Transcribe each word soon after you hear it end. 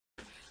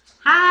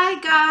Hi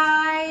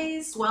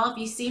guys! Well, if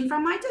you've seen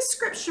from my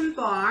description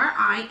bar,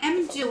 I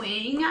am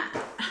doing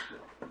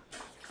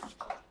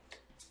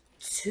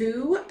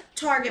 2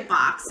 Target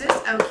boxes,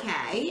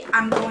 okay?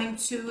 I'm going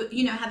to,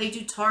 you know how they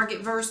do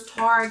Target versus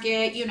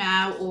Target, you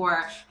know,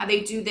 or how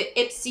they do the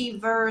Ipsy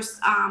versus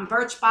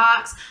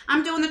Birchbox.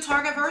 I'm doing the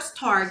Target versus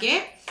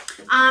Target.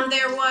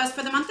 There was,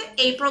 for the month of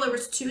April, there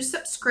was 2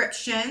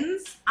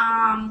 subscriptions.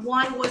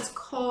 One was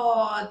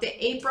called the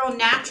April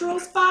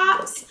Naturals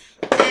box,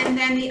 and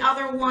then the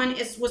other one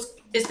is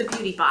the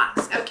beauty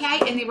box,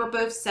 okay? And they were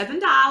both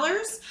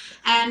 $7,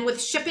 and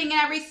with shipping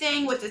and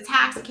everything, with the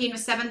tax, it came to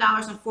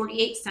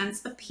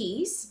 $7.48 a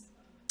piece,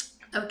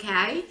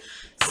 okay?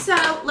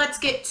 So let's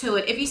get to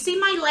it. If you see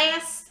my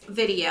last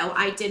video,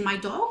 I did my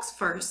dog's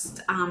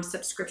first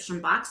subscription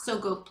box, so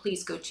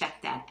please go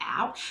check that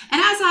out.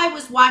 And as I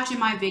was watching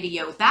my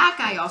video back,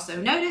 I also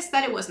noticed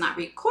that it was not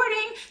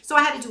recording, so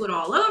I had to do it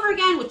all over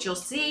again, which you'll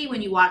see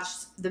when you watch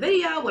the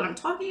video what I'm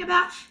talking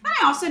about. And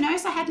I also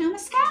noticed I had no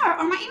mascara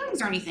or my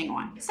earrings or anything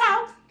on, so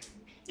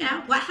you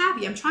know, what have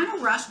you. I'm trying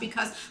to rush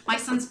because my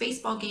son's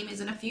baseball game is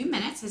in a few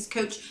minutes. His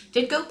coach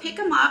did go pick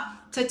him up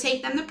to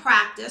take them to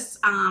practice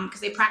because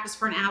they practice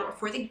for an hour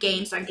before the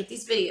game, so I can get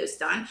these videos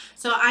done.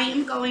 So I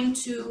am going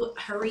to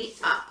hurry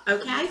up,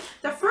 okay?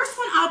 The first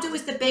one I'll do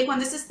is the big one.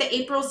 This is the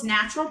April's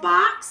Natural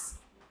box,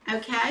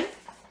 okay?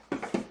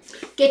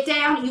 Get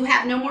down. You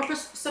have no more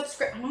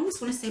subscriptions. I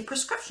almost want to say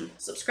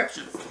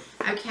subscriptions,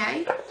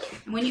 okay?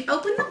 And when you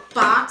open the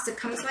box, it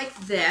comes like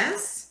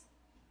this,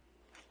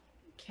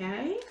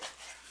 okay?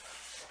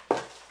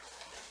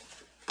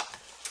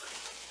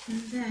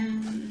 And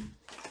then,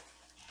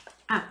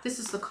 this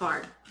is the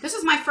card. This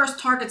is my first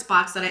Target's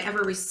box that I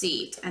ever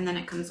received. And then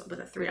it comes with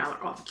a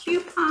 $3 off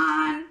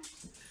coupon.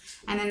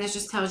 And then this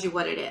just tells you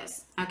what it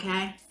is,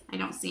 okay? I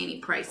don't see any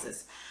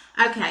prices.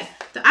 Okay,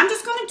 so I'm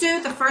just going to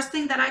do the first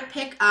thing that I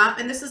pick up.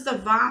 And this is the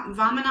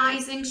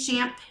Vominizing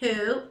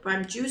Shampoo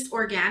from Juice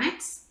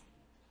Organics.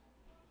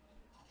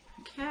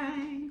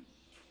 Okay.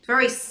 It's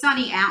very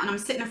sunny out and I'm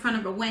sitting in front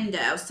of a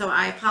window, so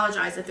I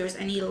apologize if there's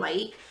any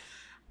light.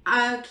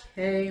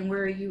 Okay,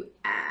 where are you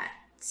at?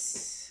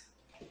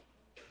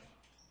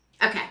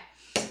 Okay,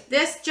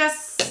 this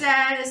just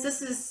says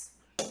this is,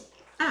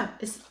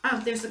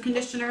 there's a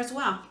conditioner as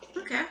well.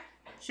 Okay,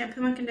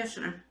 shampoo and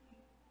conditioner.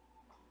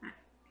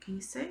 Can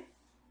you see?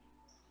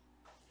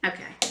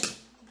 Okay.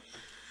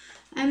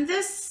 And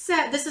this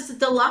is a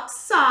deluxe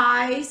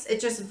size.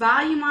 It just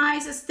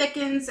volumizes,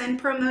 thickens, and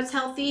promotes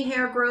healthy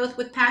hair growth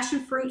with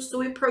passion fruit,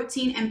 soy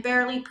protein, and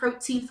berry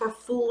protein for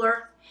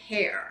fuller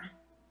hair.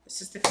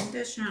 This is the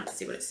conditioner. Let's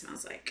see what it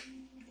smells like.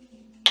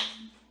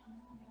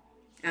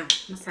 Oh,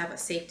 must have a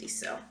safety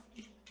seal.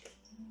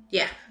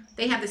 Yeah,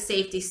 they have the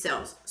safety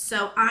seals.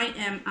 So I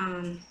am, I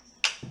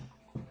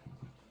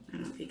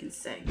don't know if you can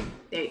see.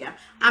 There you go.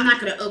 I'm not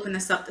going to open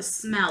this up to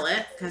smell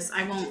it because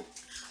I won't.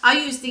 I'll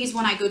use these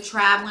when I go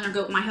traveling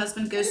or my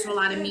husband goes to a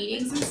lot of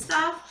meetings and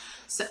stuff.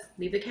 So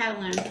leave the cat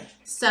alone.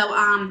 So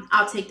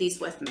I'll take these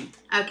with me.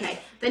 Okay.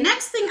 The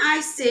next thing I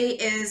see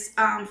is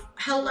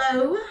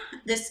Hello.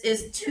 This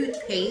is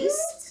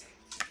toothpaste,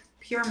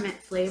 pure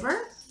mint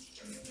flavor.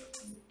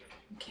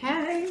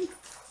 Okay.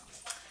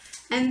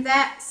 And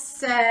that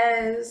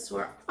says,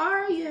 where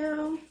are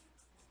you?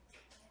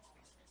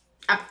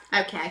 Oh,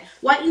 okay.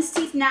 Whitens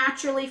teeth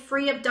naturally,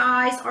 free of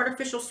dyes,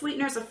 artificial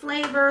sweeteners of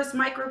flavors,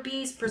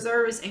 microbeads,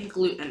 preservatives, and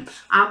gluten.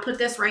 I'll put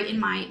this right in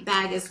my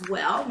bag as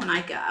well when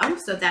I go.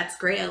 So that's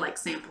great. I like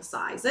sample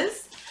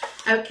sizes.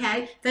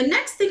 Okay. The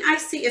next thing I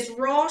see is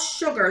raw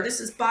sugar.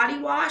 This is body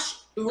wash,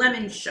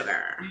 lemon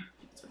sugar.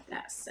 That's what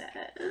that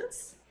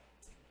says.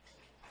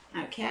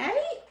 Okay.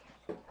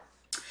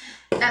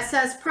 That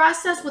says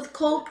processed with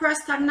cold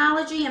press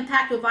technology and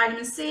packed with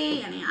vitamin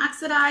C,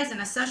 antioxidants,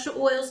 and essential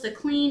oils to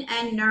clean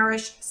and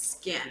nourish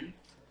skin.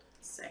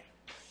 Let's see.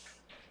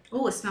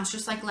 Oh, it smells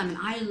just like lemon.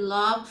 I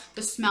love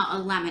the smell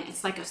of lemon.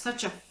 It's like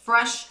such a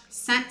fresh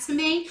scent to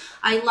me.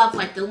 I love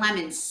like the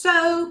lemon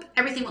soap,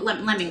 everything with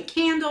lemon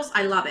candles.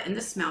 I love it. And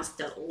this smells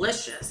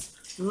delicious.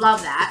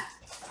 Love that.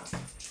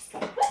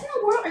 What in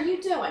the world are you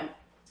doing?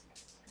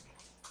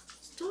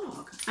 This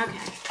dog.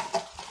 Okay.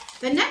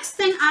 The next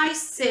thing I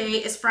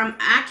see is from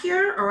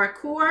Accure or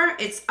Accure.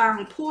 It's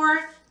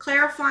Pore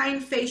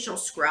Clarifying Facial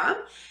Scrub.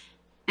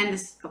 And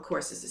this, of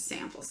course, is a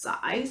sample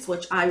size,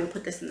 which I will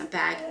put this in the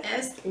bag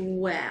as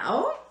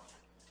well.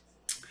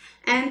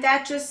 And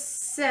that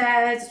just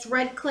says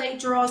red clay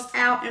draws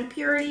out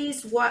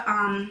impurities.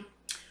 While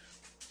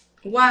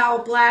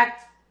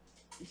black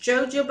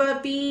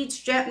jojoba beads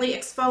gently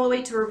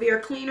exfoliate to reveal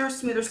cleaner,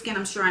 smoother skin.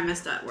 I'm sure I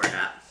messed that word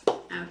up.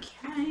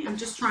 Okay, I'm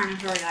just trying to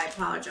hurry. I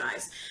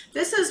apologize.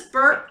 This is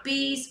Burt's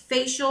Bees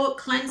Facial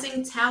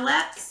Cleansing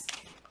Towelettes.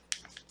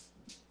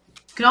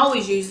 You can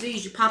always use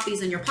these. You pop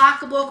these in your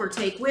pocketbook or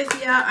take with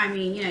you. I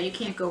mean, you know, you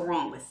can't go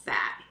wrong with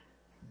that.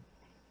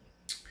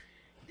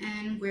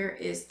 And where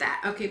is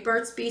that? Okay,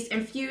 Burt's Bees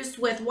infused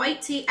with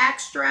white tea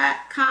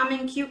extract,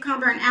 common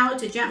cucumber, and aloe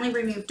to gently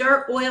remove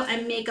dirt, oil,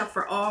 and makeup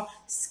for all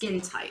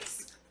skin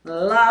types.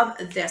 Love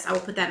this. I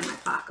will put that in my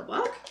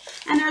pocketbook.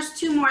 And there's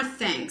 2 more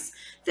things.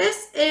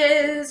 This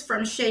is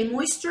from Shea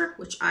Moisture,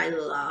 which I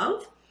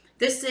love.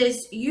 This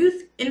is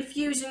Youth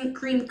Infusion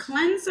Cream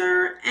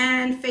Cleanser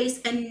and Face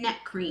and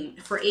Neck Cream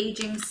for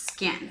aging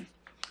skin.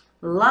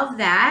 Love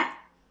that.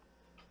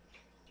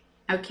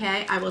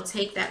 Okay, I will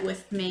take that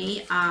with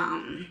me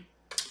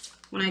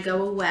when I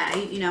go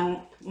away, you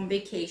know, on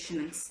vacation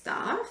and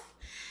stuff.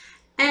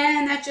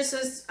 And that just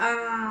is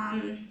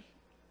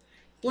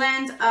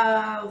blend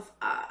of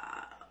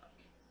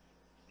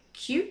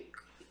QUI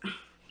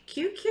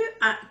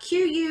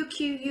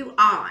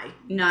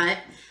nut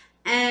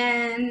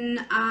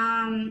and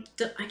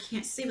I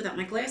can't see without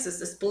my glasses,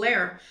 this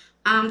blare.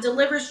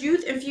 Delivers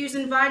youth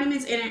infusing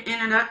vitamins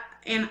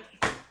and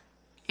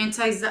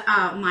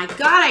oh my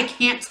god, I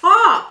can't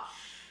talk.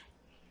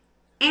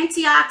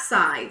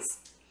 Antioxidants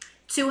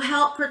to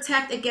help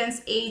protect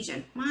against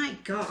aging. My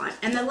god.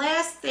 And the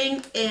last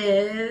thing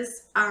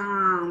is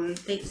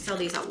they sell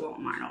these at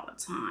Walmart all the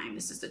time.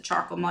 This is the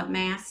charcoal mud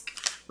mask,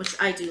 which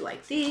I do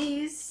like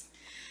these.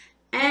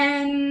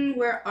 And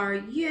where are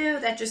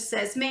you? That just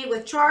says made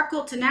with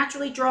charcoal to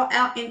naturally draw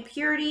out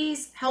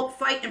impurities, help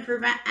fight and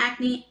prevent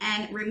acne,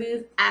 and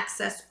remove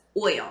excess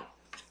oil.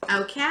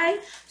 Okay,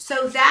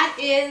 so that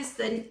is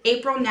the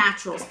April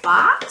Naturals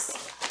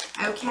box.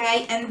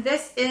 Okay, and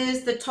this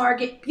is the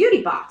Target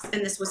Beauty box,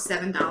 and this was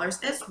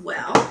 $7 as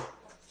well.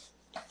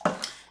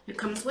 It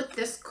comes with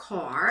this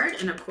card,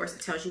 and of course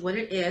it tells you what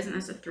it is, and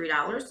that's a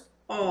 $3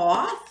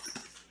 off.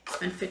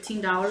 Spend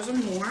 $15 or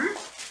more.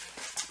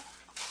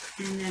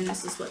 And then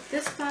this is what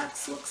this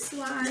box looks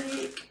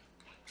like.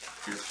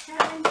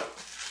 Okay.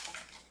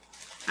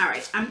 All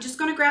right, I'm just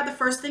going to grab the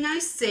first thing I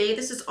see.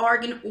 This is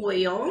argan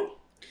oil.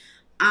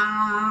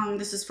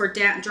 This is for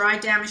dry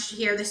damaged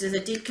hair. This is a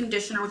deep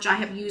conditioner, which I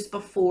have used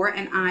before,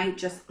 and I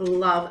just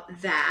love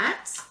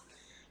that.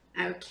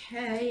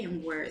 Okay,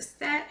 and where is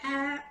that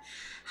at?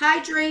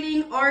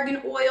 Hydrating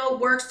argan oil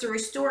works to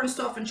restore and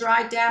soften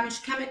dry,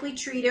 damaged, chemically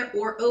treated,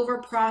 or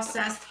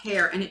over-processed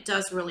hair, and it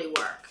does really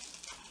work.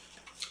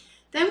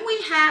 Then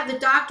we have the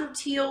Dr.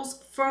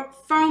 Teal's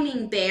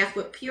foaming bath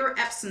with pure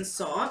Epsom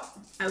salt,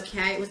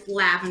 okay, with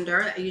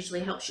lavender. That usually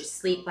helps you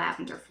sleep,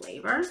 lavender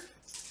flavor.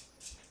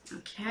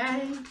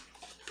 Okay.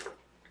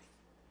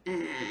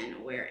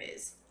 And where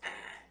is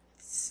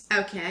that?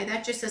 Okay,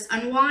 that just says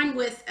unwind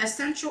with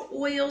essential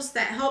oils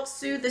that help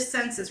soothe the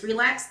senses,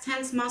 relax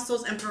tense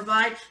muscles, and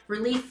provide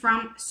relief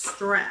from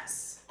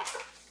stress.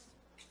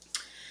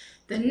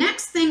 The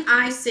next thing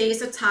I see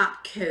is a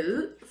top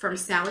coat from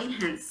Sally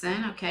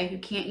Hansen. Okay, you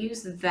can't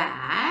use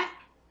that.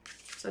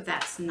 So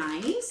that's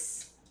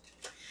nice.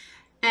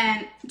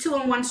 And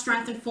 2-in-1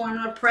 strengthened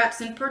formula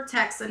preps and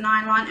protects the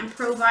nylon and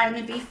pro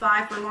vitamin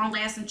B5 for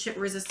long-lasting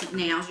chip-resistant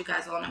nails. You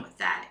guys all know what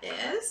that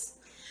is.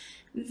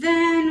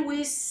 Then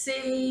we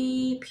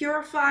see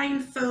purifying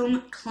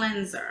foam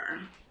cleanser.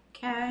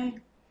 Okay.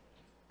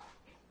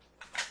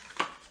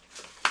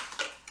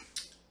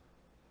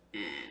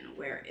 And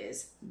where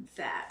is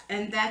that?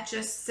 And that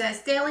just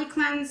says daily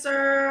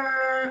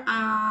cleanser.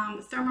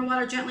 Thermal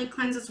water gently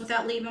cleanses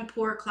without leaving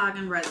pore, clog,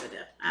 and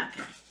residue.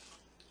 Okay.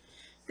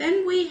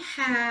 Then we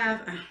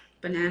have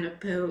banana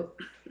boat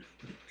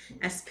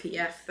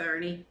SPF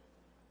 30.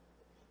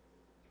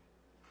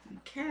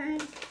 Okay.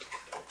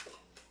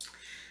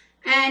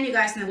 And you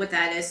guys know what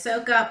that is.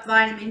 Soak up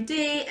vitamin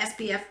D,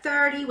 SPF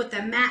 30 with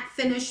a matte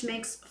finish,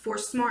 makes for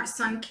smart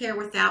sun care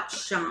without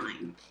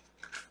shine.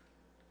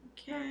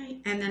 Okay.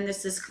 And then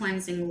this is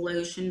cleansing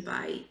lotion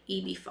by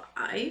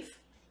EB5.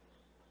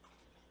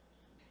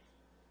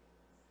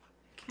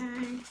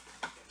 Okay.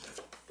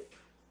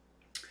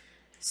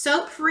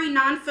 Soap-free,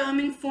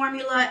 non-foaming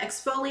formula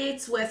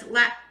exfoliates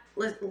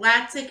with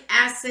lactic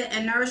acid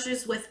and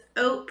nourishes with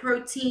oat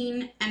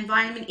protein and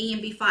vitamin E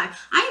and B5.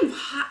 I am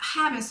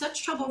having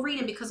such trouble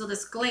reading because of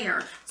this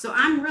glare, so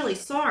I'm really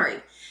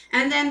sorry.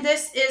 And then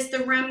this is the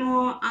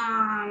Rimmel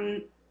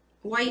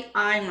white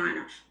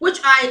eyeliner, which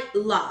I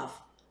love.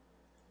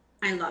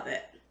 I love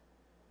it.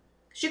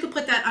 You could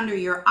put that under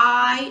your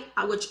eye,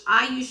 which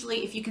I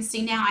usually, if you can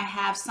see now, I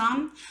have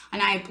some,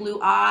 and I have blue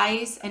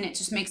eyes, and it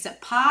just makes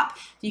it pop.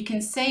 You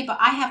can see, but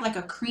I have like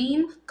a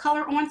cream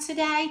color on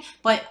today,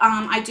 but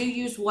I do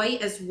use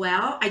white as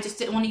well. I just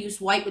didn't want to use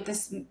white with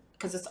this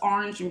because it's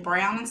orange and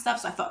brown and stuff,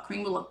 so I thought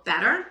cream would look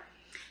better.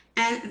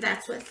 And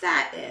that's what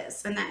that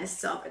is, and that is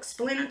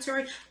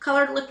self-explanatory.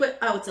 Colored liquid,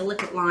 oh, it's a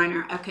liquid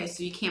liner. Okay,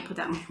 so you can't put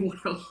that on your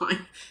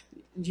waterline.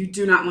 You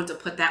do not want to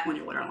put that on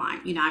your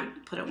waterline. You know, I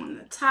put it on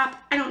the top.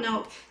 I don't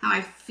know how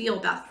I feel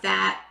about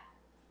that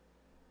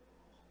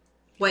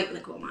white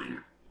liquid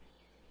liner.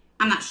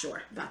 I'm not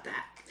sure about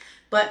that.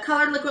 But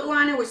colored liquid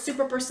liner with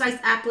super precise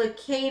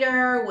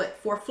applicator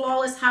for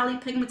flawless, highly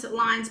pigmented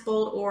lines,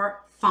 bold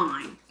or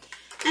fine.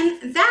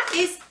 And that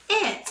is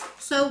it.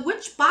 So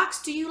which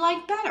box do you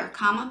like better?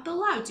 Comment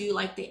below. Do you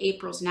like the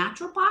April's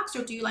Natural box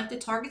or do you like the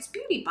Target's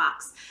Beauty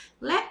box?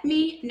 Let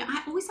me know.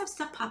 I always have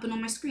stuff popping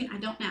on my screen. I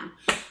don't know.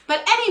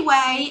 But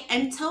anyway,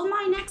 until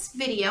my next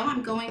video,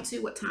 I'm going to,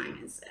 what time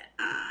is it?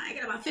 I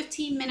got about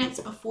 15 minutes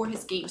before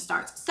his game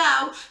starts.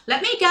 So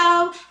let me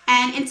go.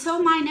 And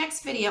until my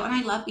next video, and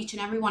I love each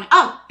and every one.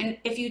 Oh, and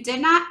if you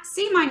did not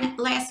see my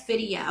last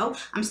video,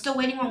 I'm still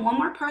waiting on one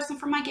more person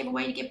for my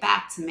giveaway to get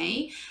back to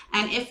me.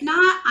 And if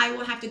not, I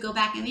will have to go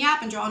back in the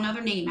app and draw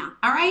another name out.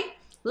 All right?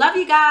 Love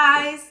you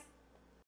guys.